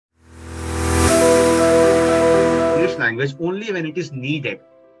language only when it is needed.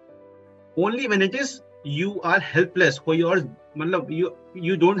 Only when it is you are helpless for your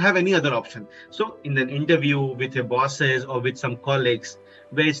you don't have any other option. So in an interview with your bosses or with some colleagues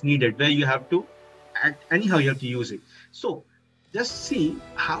where it's needed, where you have to act, anyhow you have to use it. So just see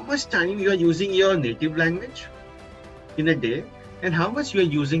how much time you are using your native language in a day and how much you are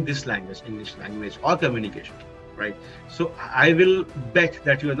using this language, English language or communication, right? So I will bet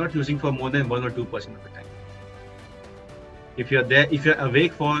that you are not using for more than 1 or 2% of the time. If you're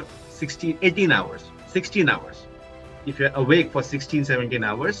awake for 18 hours, 16 hours, if you're awake for 16, 17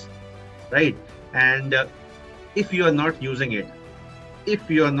 hours, right? And if you are not using it, if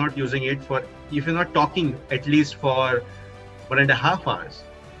you're not talking at least for 1.5 hours,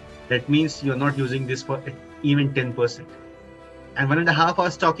 that means you're not using this for even 10%. And 1.5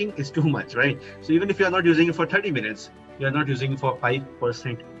 hours talking is too much, right? So even if you're not using it for 30 minutes, you're not using it for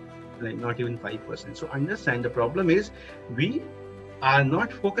 5%, like not even 5%. So understand the problem is we are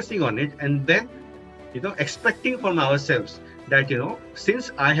not focusing on it, and then expecting from ourselves that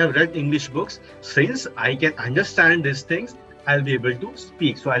since I have read English books, since I can understand these things, I'll be able to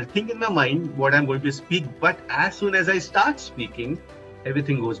speak. So I'll think in my mind what I'm going to speak, but as soon as I start speaking,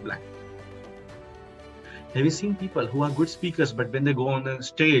 everything goes blank. Have you seen people who are good speakers, but when they go on a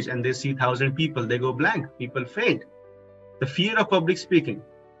stage and they see 1,000 people, they go blank, people faint? The fear of public speaking.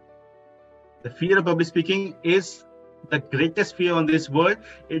 The fear of public speaking is the greatest fear on this world.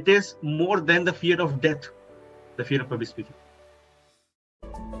 It is more than the fear of death, the fear of public speaking.